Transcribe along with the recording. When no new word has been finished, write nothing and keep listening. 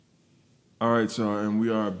All right, y'all, and we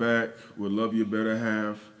are back with Love Your Better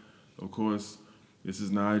Half. Of course, this is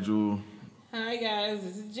Nigel. Hi guys,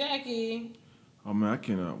 this is Jackie. Oh man, I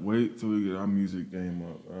cannot wait till we get our music game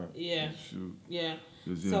up. Yeah. Shoot. Yeah.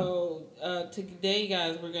 Yeah. So today,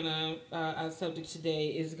 guys, we're gonna our subject today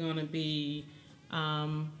is gonna be.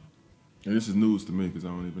 And this is news to me because I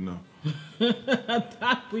don't even know. I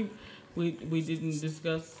thought we didn't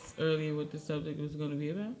discuss earlier what the subject was gonna be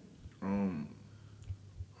about.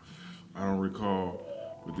 I don't recall,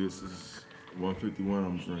 but this is 151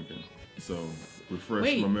 I'm drinking. So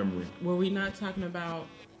refresh my memory. Were we not talking about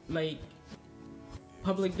like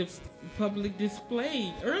public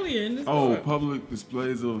display earlier in this? Oh, public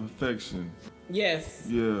displays of affection. Yes.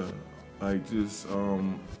 Yeah, like just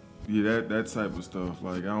that type of stuff.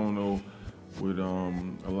 Like I don't know what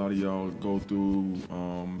a lot of y'all go through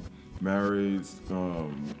marriage,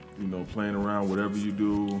 playing around, whatever you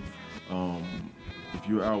do. If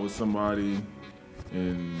you're out with somebody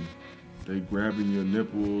and they grabbing your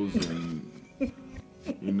nipples and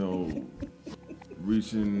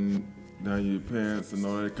reaching down your pants and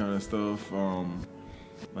all that kind of stuff,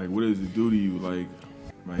 like what does it do to you? Like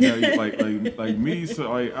like me, so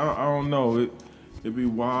like I don't know, it'd be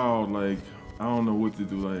wild. Like I don't know what to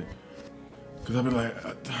do. Like, cause I'd be like,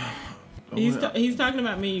 he's talking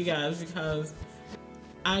about me, you guys, because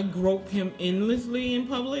I grope him endlessly in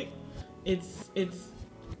public. It's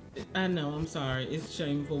I know, I'm sorry, it's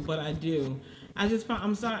shameful, but I do. I just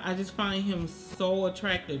find him so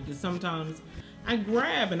attractive that sometimes I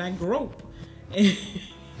grab and I grope. It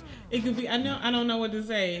could be, I don't know what to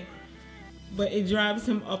say, but it drives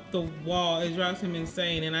him up the wall. It drives him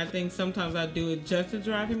insane, and I think sometimes I do it just to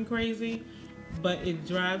drive him crazy, but it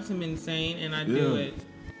drives him insane, and I do it.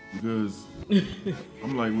 Because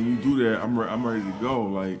I'm like, when you do that, I'm ready to go.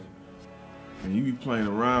 Like, and you be playing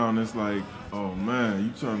around, it's like, oh man,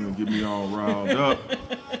 you trying to get me all riled up,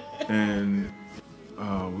 and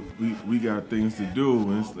we got things to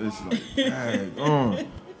do, and it's like, dang, I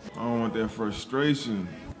don't want that frustration,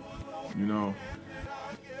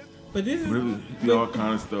 But this is all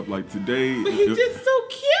kind of stuff. Like today, but he's just so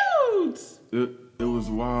cute. It was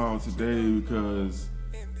wild today because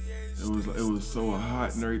it was so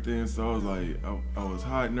hot and everything. So I was like, I was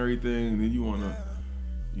hot and everything, and then you wanna,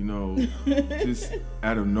 just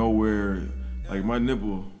out of nowhere, like my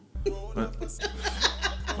nipple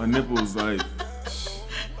is like,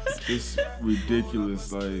 it's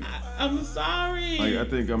ridiculous. Like I'm sorry. Like I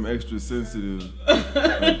think I'm extra sensitive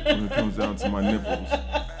when it comes down to my nipples.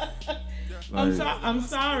 Like, I'm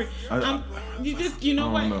sorry. You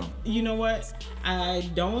know what? I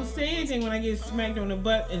don't say anything when I get smacked on the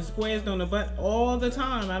butt and squeezed on the butt all the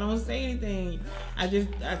time. I don't say anything. I just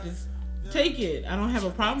take it. I don't have a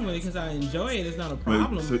problem with it because I enjoy it. It's not a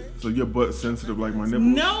problem. So your butt's sensitive like my nipples?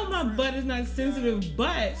 No, my butt is not sensitive,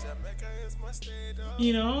 but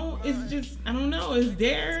it's just, I don't know. It's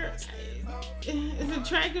there. It's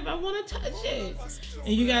attractive. I want to touch it.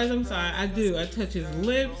 And you guys, I'm sorry. I do. I touch his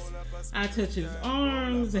lips. I touch his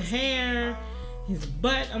arms, the hair, his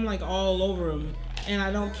butt. I'm like all over him. And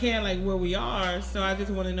I don't care like where we are. So I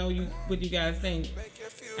just want to know what you guys think.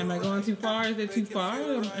 Am I going too far? Is it too far?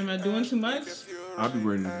 Am I doing too much? I'll be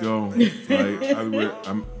ready to go. Like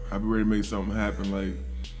I'll be ready to make something happen. Like,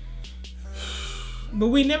 but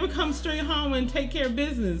we never come straight home and take care of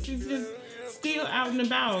business. He's just still out and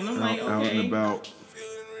about. And I'm like, okay. Out and about.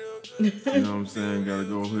 You know what I'm saying? Gotta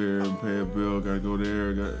go here and pay a bill. Gotta go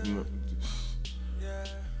there. Good.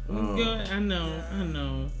 I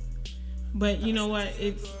know. But you know what?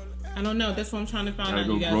 I don't know. That's what I'm trying to find out.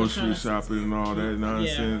 Gotta go grocery shopping and all that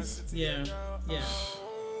nonsense. Yeah.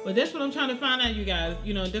 But that's what I'm trying to find out, you guys.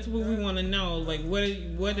 That's what we want to know. Like, what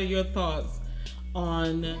are your thoughts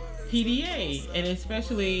on PDA, and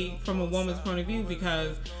especially from a woman's point of view?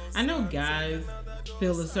 Because I know guys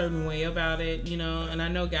feel a certain way about it, and I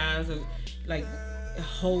know guys are like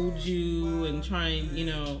hold you and try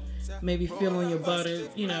and maybe feel on your butt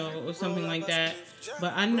or something like that.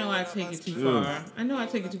 But I know I take it too far. I know I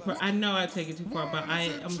take it too far. But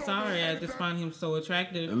I'm sorry. I just find him so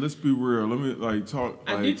attractive. And let's be real. Let me talk.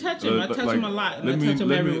 I do touch him. I touch him a lot. And I touch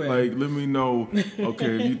him everywhere. Let me know.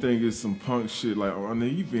 Okay, if you think it's some punk shit, like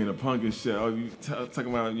you being a punk and shit. You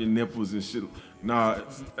talking about your nipples and shit. Nah,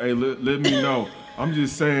 hey, let me know. I'm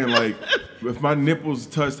just saying, like, if my nipples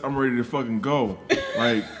touched, I'm ready to fucking go.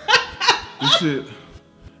 Like, this shit,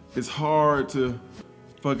 it's hard to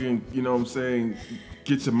fucking, what I'm saying,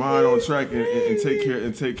 get your mind on track and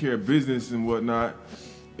take care of business and whatnot.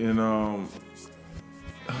 And I'm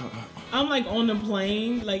like on the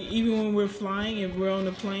plane, like even when we're flying and we're on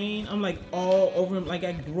the plane, I'm like all over him, like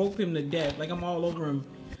I grope him to death, like I'm all over him.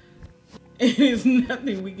 And there's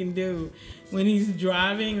nothing we can do when he's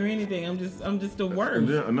driving or anything. I'm just the worst. And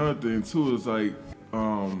then another thing too is like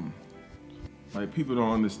people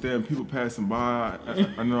don't understand. People passing by.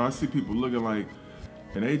 I know I see people looking like,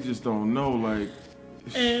 and they just don't know like.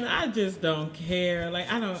 And I just don't care.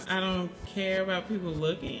 Like I don't care about people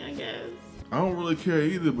looking. I guess. I don't really care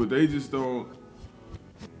either, but they just don't.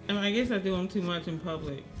 I mean, I guess I do them too much in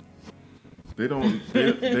public. They don't.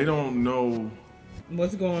 They don't know.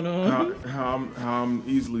 What's going on? How I'm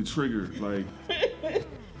easily triggered. Like,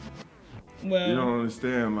 well, you don't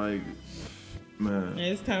understand. Like, man,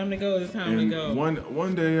 it's time to go. It's time to go.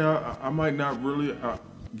 One day I might not really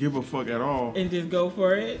give a fuck at all and just go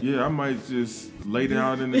for it. Yeah, I might just lay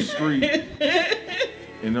down in the street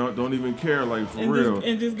and don't even care. Like for real,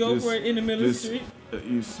 and just go for it in the middle of the street.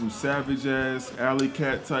 Some savage ass alley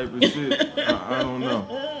cat type of shit. I don't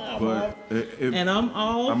know, but and I'm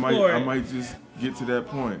all for it. I might just get to that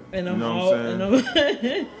point. And I'm you know all, what I'm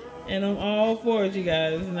saying? and I'm all for it, you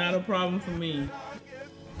guys. It's not a problem for me.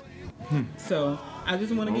 So I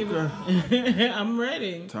just want to give it. I'm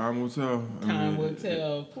ready. Time will tell. Time will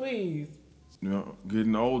tell. Please. You know,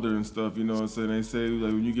 getting older and stuff. You know what I'm saying? They say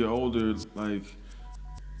like when you get older, like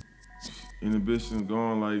inhibition's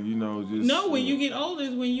gone. Like just when you get older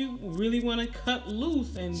is when you really want to cut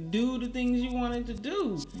loose and do the things you wanted to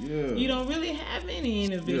do. Yeah. You don't really have any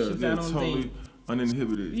inhibitions. I don't totally think.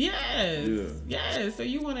 Uninhibited. Yes. Yeah. Yes. So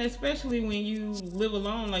you want to, especially when you live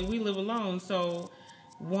alone, like we live alone. So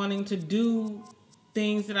wanting to do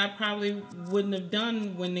things that I probably wouldn't have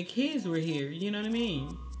done when the kids were here. You know what I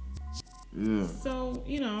mean? Yeah. So,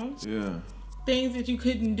 Yeah. Things that you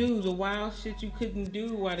couldn't do, the wild shit you couldn't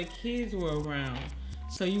do while the kids were around.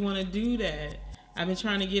 So you want to do that. I've been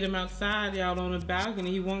trying to get him outside, out on the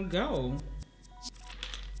balcony. He won't go.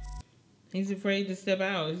 He's afraid to step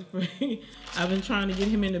out. He's afraid. I've been trying to get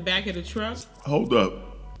him in the back of the truck. Hold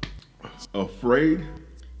up. Afraid?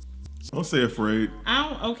 Don't say afraid.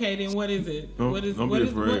 Okay, then what is it? Don't be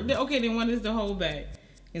afraid. Okay, then what is the holdback?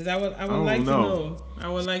 Because I would like to know. I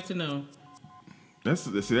would like to know. That's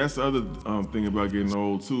the other thing about getting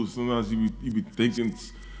old too. Sometimes you be thinking,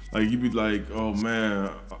 like you be like, oh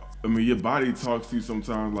man. I mean, your body talks to you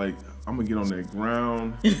sometimes. Like I'm gonna get on that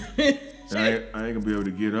ground, and I ain't gonna be able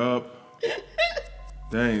to get up.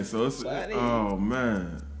 Dang. So it's funny. Oh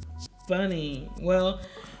man. Funny. Well,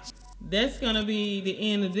 that's gonna be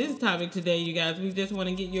the end of this topic today, you guys. We just want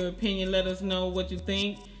to get your opinion. Let us know what you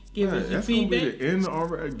think. Give us your feedback. That's gonna be the end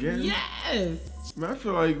already again. Yes. Man, I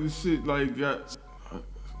feel like this shit like got.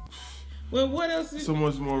 Well, what else? So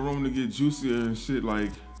much more room to get juicier and shit.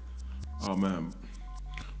 Like, oh man,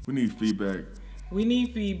 we need feedback. We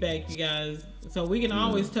need feedback, you guys. So we can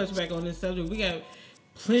always touch back on this subject. We got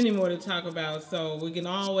plenty more to talk about, so we can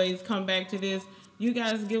always come back to this. You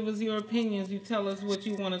guys give us your opinions. You tell us what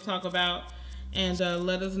you want to talk about, and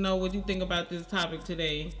let us know what you think about this topic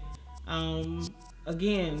today.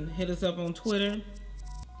 Again, hit us up on Twitter,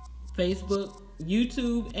 Facebook,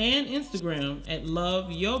 YouTube, and Instagram at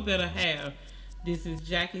loveyobetterhalf. This is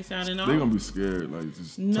Jackie signing off. They're gonna be scared, like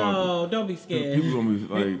just no, don't be scared. People gonna be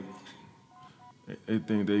like, they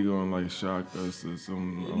think they gonna like shock us or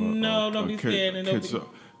something. No, don't be scared and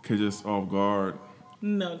catch us off guard.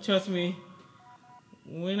 No, trust me.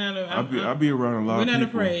 We're not. I be around a lot of people. We're not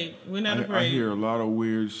afraid. We're not afraid. I hear a lot of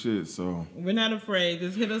weird shit, so we're not afraid.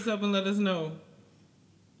 Just hit us up and let us know.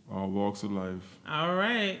 All walks of life. All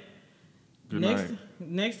right. Good night.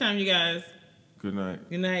 Next time, you guys. Good night.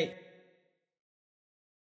 Good night.